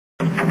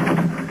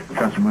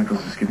Dr.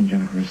 Michaels is giving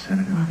Jennifer a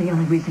sedative. Well, the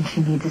only reason she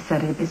needs a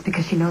sedative is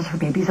because she knows her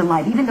baby's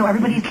alive. Even though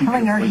everybody's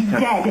telling her he's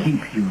dead.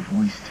 Keep your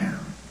voice down.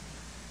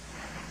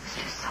 It's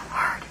just so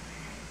hard.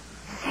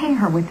 Seeing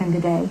her with him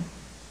today.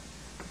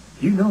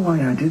 You know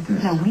why I did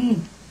this. No, we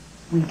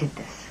did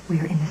this. We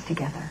are in this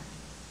together.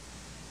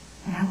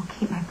 And I will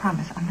keep my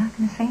promise. I'm not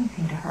going to say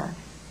anything to her.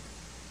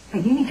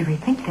 But you need to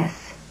rethink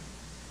this.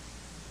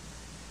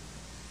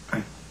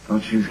 I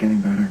thought she was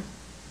getting better.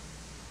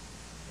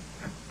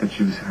 That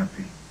she was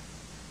happy.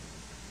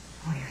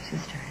 Oh, your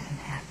sister isn't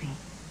happy.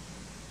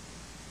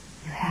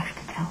 You have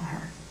to tell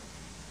her.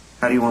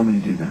 How do you want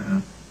me to do that,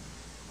 huh?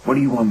 What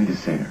do you want me to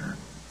say to her?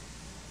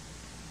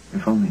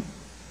 If only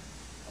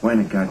Gwen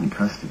had gotten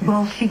custody.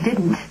 Well, she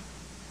didn't.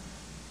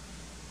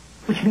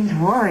 Which means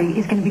Rory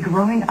is going to be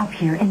growing up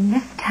here in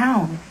this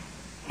town.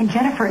 And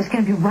Jennifer is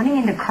going to be running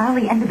into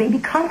Carly and the baby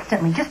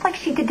constantly, just like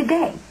she did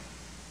today.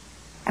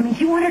 I mean,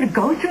 you want her to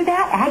go through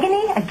that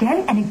agony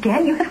again and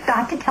again? You have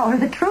got to tell her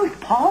the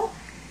truth, Paul.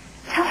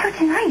 Tell her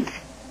tonight.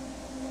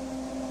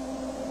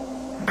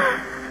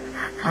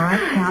 All right,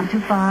 count to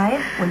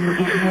 5 when you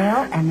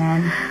inhale, and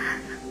then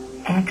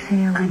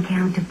exhale and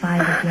count to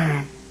 5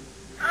 again.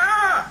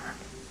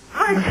 My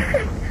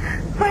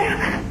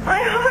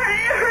heart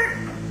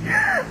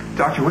hurts.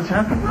 Doctor, what's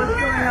happened? What's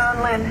going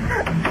on, Lynn?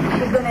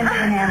 She's been into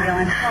an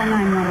ambulance. Call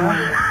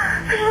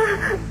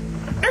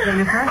 911.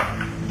 Jennifer,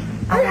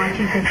 I want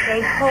you to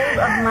take hold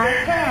of my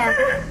hand,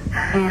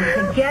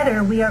 and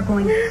together we are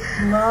going to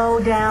slow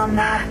down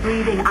that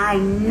breathing. I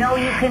know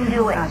you can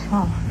do it.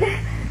 Paul.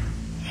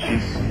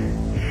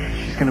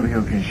 She's going to be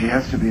okay. She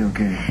has to be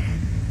okay.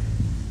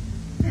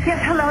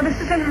 Yes, hello, this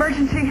is an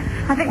emergency.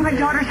 I think my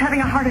daughter's having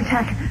a heart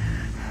attack.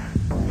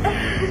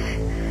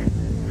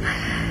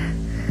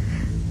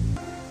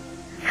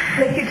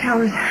 Lakeview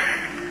Towers,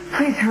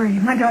 please hurry.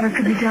 My daughter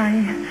could be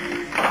dying.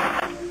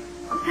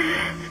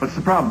 What's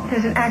the problem?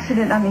 There's an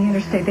accident on the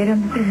interstate. They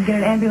didn't get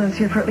an ambulance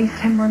here for at least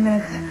 10 more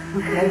minutes.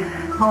 Okay,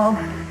 Paul,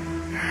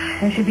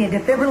 there should be a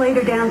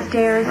defibrillator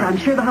downstairs. I'm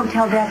sure the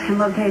hotel desk can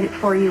locate it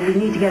for you. We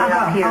need to get it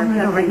up here. I'm going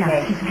to go right now.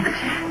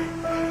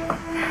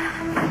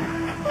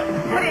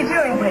 What are you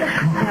doing? Wait,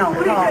 no,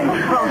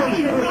 Paul, she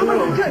shouldn't be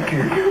moved.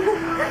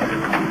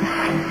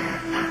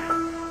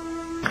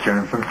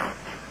 Jennifer?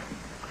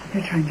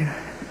 They're trying to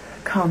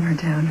calm her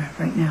down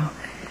right now.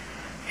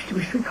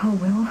 Should we call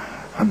Will?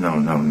 No,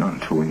 not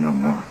until we know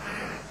more.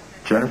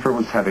 Jennifer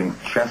was having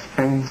chest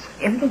pains?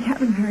 Everything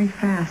happened very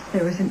fast.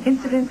 There was an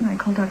incident, and I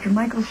called Dr.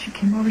 Michaels. She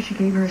came over. She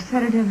gave her a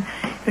sedative,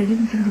 but it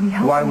didn't seem to be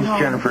helpful. Why was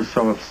Jennifer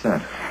so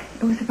upset?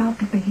 It was about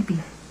the baby.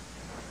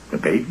 The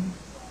baby?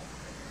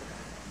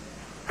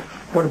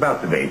 What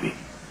about the baby?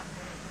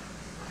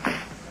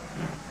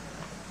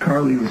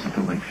 Carly was at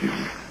the Lakeview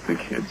with the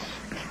kids,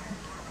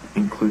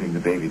 including the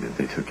baby that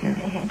they took in.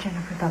 And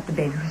Jennifer thought the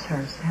baby was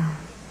hers. Yeah.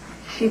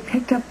 She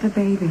picked up the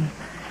baby,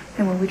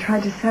 and when we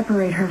tried to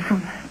separate her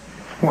from...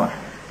 What?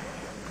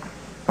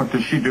 What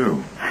did she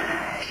do?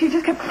 She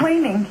just kept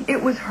claiming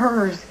it was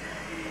hers.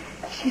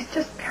 She's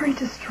just very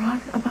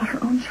distraught about her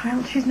own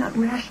child. She's not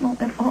rational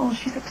at all.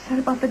 She's upset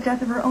about the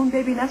death of her own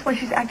baby, and that's why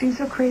she's acting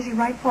so crazy,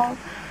 right, Paul?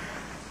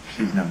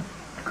 She's not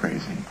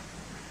crazy.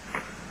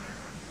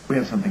 We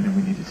have something that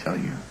we need to tell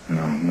you.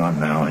 No, not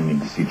now. I need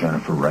to see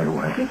Jennifer right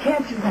away. You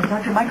can't do that.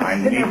 Dr. Michaels I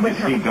is need in there with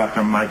to her. see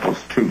Dr.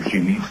 Michaels, too. She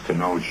needs to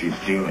know she's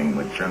dealing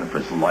with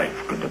Jennifer's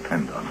life could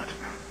depend on it.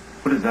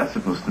 What is that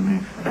supposed to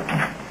mean?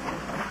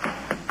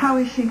 How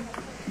is she?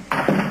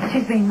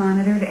 She's being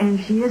monitored, and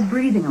she is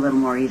breathing a little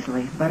more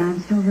easily, but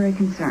I'm still very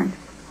concerned.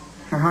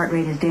 Her heart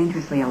rate is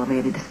dangerously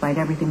elevated despite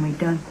everything we've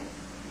done.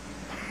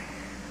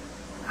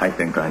 I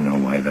think I know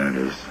why that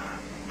is.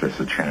 There's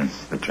a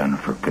chance that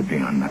Jennifer could be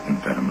on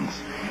methamphetamines.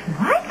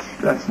 What?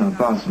 That's not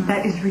possible.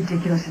 That is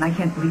ridiculous, and I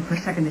can't believe for a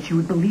second that you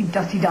would believe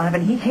Dusty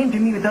Donovan. He came to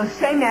me with those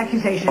same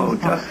accusations. Oh,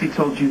 Dusty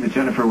told you that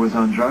Jennifer was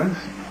on drugs?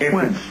 If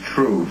When? it's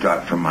true,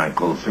 Dr.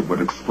 Michaels, it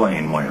would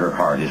explain why her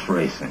heart is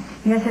racing.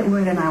 Yes, it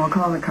would, and I will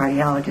call the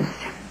cardiologist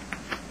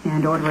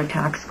and order a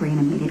tox screen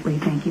immediately.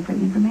 Thank you for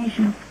the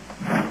information.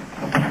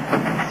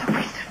 It's a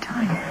waste of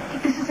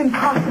time. This is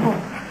impossible.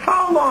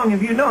 How long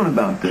have you known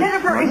about this?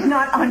 Jennifer is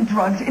not on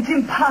drugs. It's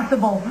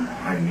impossible.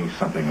 I knew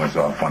something was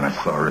off when I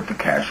saw her at the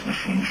cash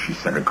machine. She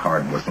said her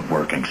card wasn't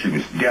working. She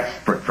was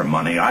desperate for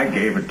money. I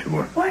gave it to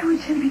her. Why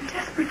would she be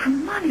desperate for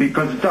money?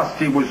 Because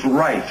Dusty was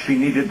right. She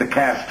needed the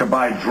cash to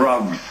buy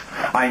drugs.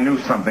 I knew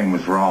something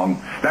was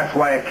wrong. That's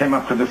why I came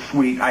up to the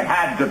suite. I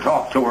had to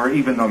talk to her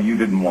even though you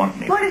didn't want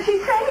me. What did she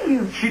say to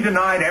you? She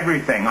denied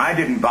everything. I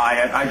didn't buy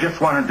it. I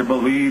just wanted to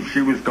believe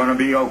she was going to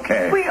be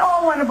okay. We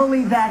all want to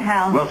believe that,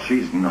 Hal. Well,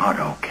 she's not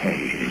okay,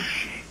 is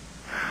she?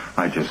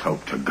 I just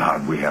hope to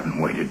God we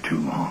haven't waited too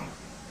long.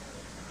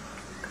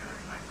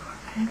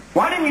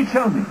 Why didn't you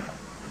tell me?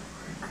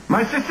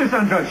 My sister's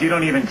on drugs. You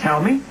don't even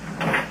tell me?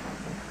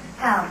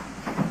 Al,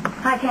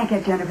 I can't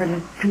get Jennifer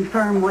to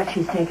confirm what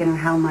she's taken or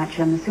how much,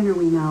 and the sooner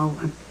we know,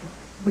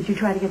 would you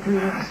try to get through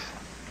this?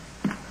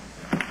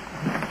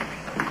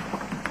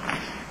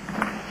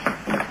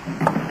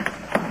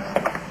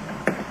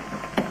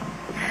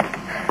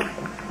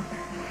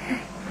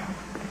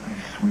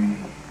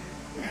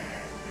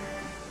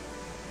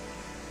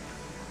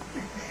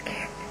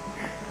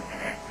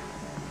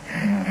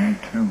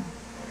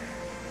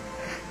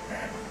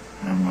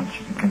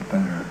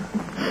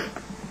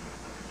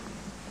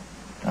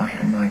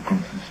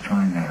 Michaels is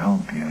trying to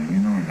help you. You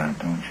know that,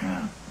 don't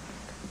you?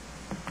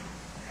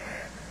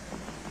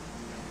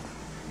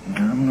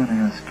 Now I'm going to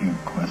ask you a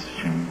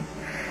question.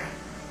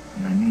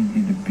 And I need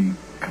you to be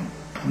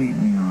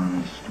completely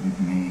honest with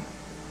me.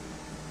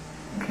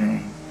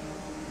 Okay?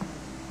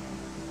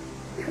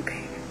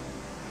 Okay.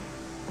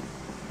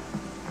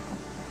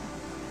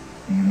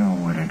 You know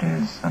what it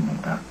is I'm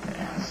about to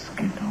ask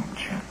you, don't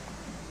you?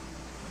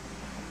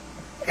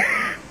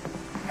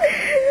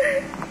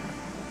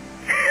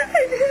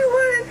 I just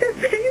wanted to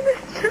be the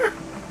job.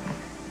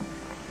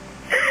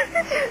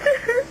 It just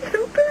hurt so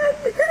bad.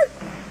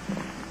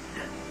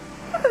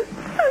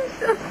 I'm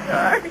so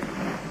sorry.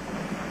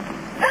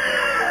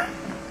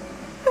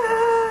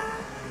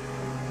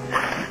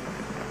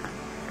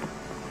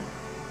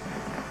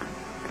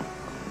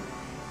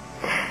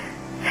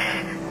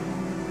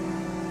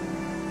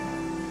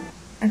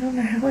 I don't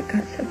know how it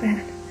got so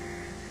bad.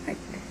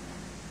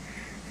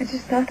 I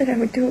just thought that I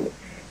would do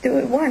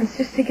it once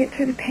just to get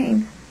through the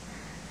pain.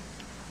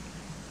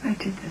 I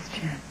did this,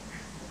 Jen.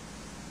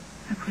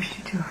 I pushed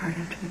you too hard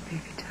after the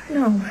baby died.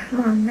 No,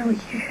 Mom, no,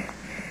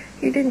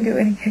 you didn't do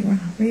anything wrong.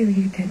 Really,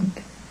 you didn't.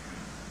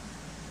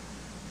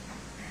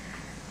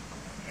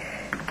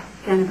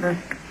 Jennifer,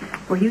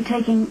 were you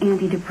taking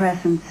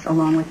antidepressants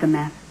along with the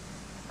meth?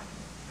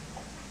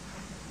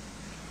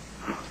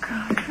 Oh,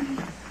 God, honey.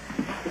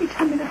 You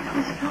told me the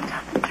pills fell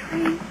down the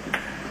drain.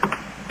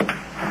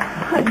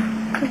 Honey,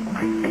 don't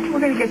worry. We're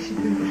going to get you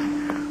through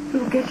this.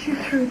 We'll get you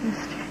through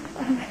this, Jen.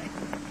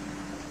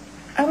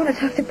 I want to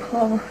talk to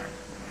Paul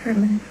for a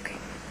minute, okay?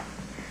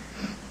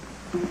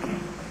 Okay.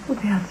 We'll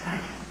be outside.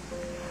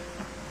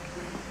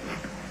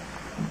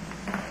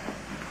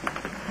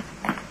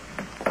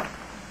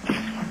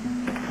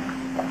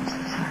 I'm so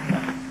sorry.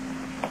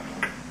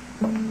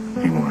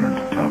 You wanted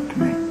to talk to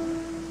me?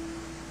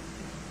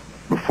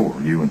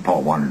 Before you and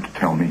Paul wanted to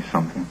tell me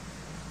something?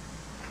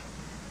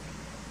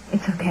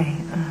 It's okay.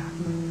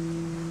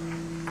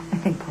 I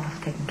think Paul's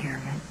taking care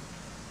of it.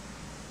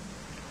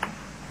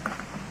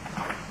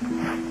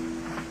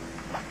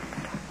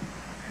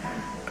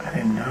 I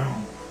didn't know.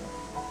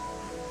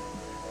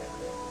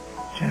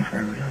 Jennifer, I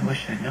really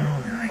wish I'd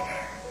known.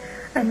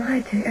 I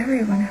lied to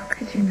everyone. How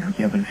could you know?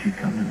 Yeah, but if you'd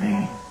come to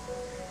me,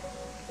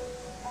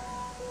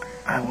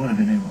 I would have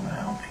been able to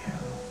help you.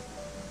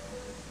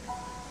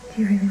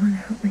 Do you really want to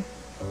help me?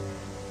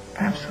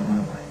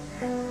 Absolutely.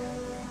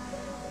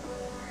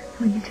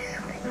 Will you do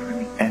something for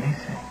me?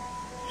 Anything.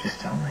 Just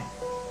tell me.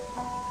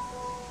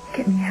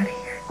 Get me out of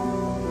here.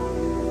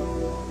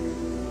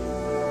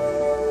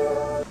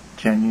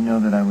 Jen, you know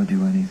that I would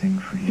do anything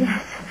for you.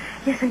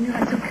 Yes, I know.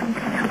 It's okay. We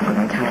can help. But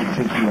I can't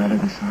take you out of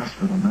this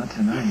hospital, not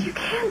tonight. Yes, you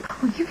can,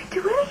 Paul. You can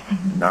do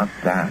anything. Not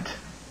that.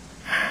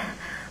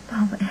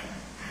 Paul,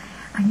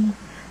 I need...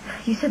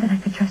 You said that I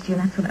could trust you,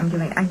 and that's what I'm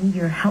doing. I need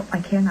your help.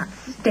 I cannot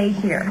stay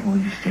here. Will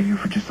you stay here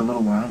for just a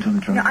little while until the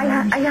drugs... No,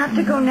 I have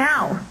to go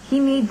now. He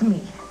needs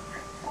me.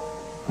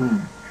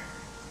 Who?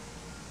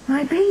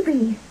 My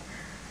baby.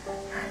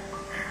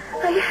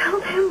 I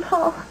held him,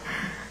 Paul.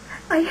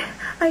 I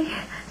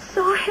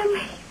saw him.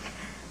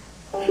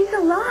 He's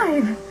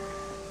alive.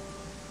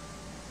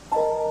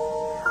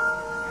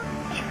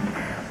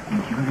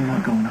 You have a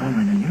lot going on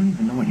right now. You don't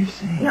even know what you're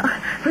saying. No,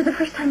 for the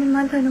first time in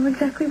months, I know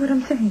exactly what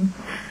I'm saying.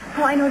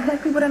 Well, I know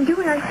exactly what I'm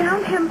doing. I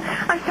found him.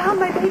 I found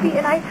my baby,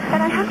 and I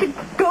have to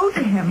go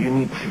to him. You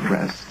need to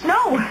rest.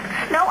 No,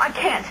 I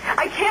can't.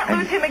 I can't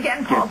lose him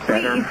again, Paul. Get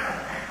better. Please.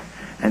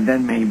 And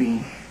then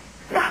maybe...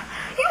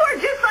 You are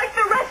just like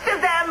the rest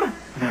of them.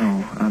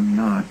 No, I'm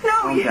not. No,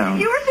 Calm down.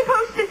 you're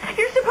supposed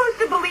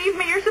to believe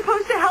me. You're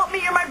supposed to help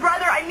me. You're my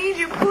brother. I need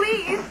you,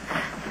 please.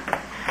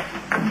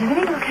 Is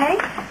everything okay?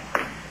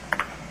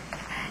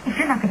 If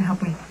you're not going to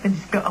help me, then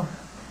just go.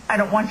 I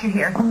don't want you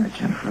here. All right,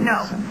 Jennifer,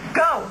 No, listen.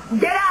 go.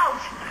 Get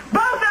out.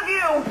 Both of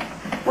you.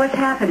 What's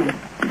happening?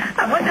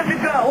 I want them to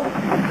go.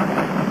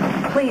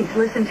 Please,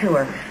 listen to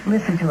her.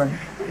 Listen to her.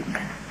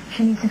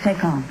 She needs to stay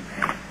calm.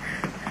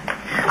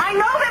 I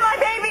know that my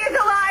baby is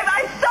alive.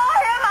 I saw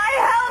him. I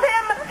held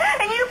him.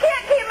 And you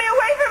can't keep me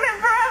away from him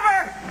forever.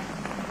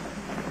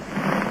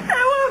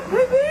 I want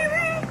my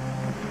baby.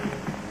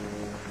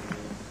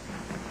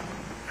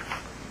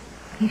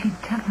 You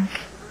didn't tell us.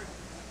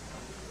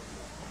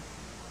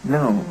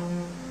 No.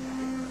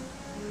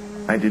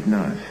 I did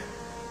not.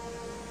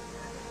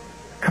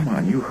 Come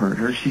on, you heard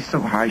her. She's so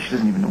high, she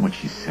doesn't even know what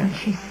she's saying. What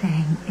she's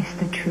saying is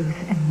the truth,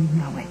 and we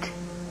know it.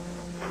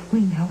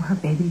 We know her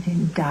baby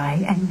didn't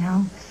die, and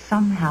now,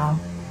 somehow,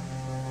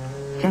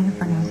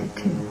 Jennifer knows it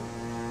too.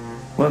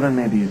 Well, then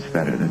maybe it's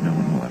better that no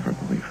one will ever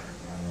believe her.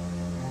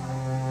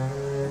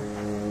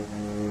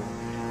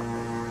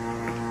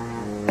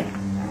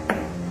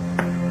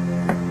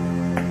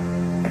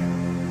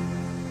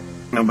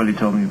 Nobody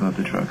told me about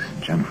the drugs.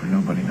 Jennifer,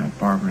 nobody. Not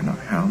Barbara, not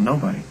Hal,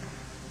 nobody.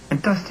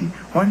 And Dusty,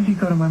 why did he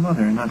go to my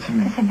mother and not to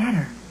me? Doesn't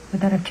matter.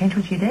 Would that have changed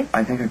what you did?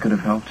 I think I could have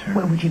helped her.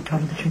 Well, would you have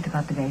told her the truth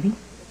about the baby?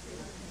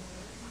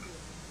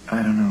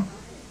 I don't know.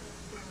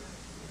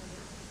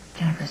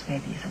 Jennifer's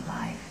baby is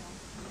alive.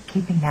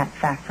 Keeping that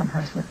fact from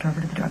her slipped over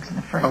to the drugs in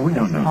the first place. Oh, we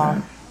don't know Paul,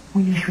 that.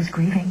 We knew she was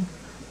grieving,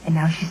 and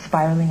now she's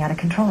spiraling out of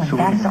control, and So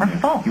that what do is you our want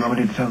me- fault. You want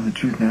me to tell the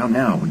truth now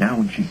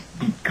when she's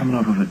coming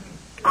off of a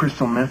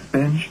crystal meth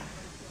binge?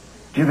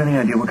 Do you have any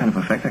idea what kind of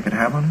effect that could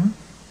have on her?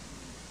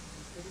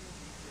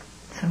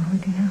 So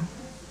what do we do now?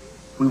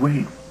 We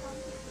wait.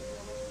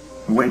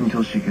 We wait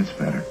until she gets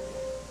better.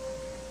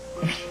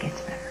 If she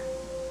gets better.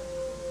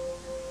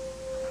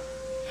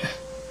 Just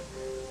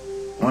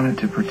wanted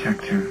to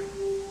protect her.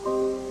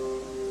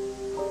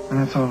 And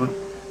that's all that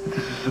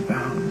this is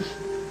about, is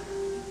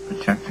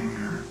protecting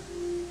her.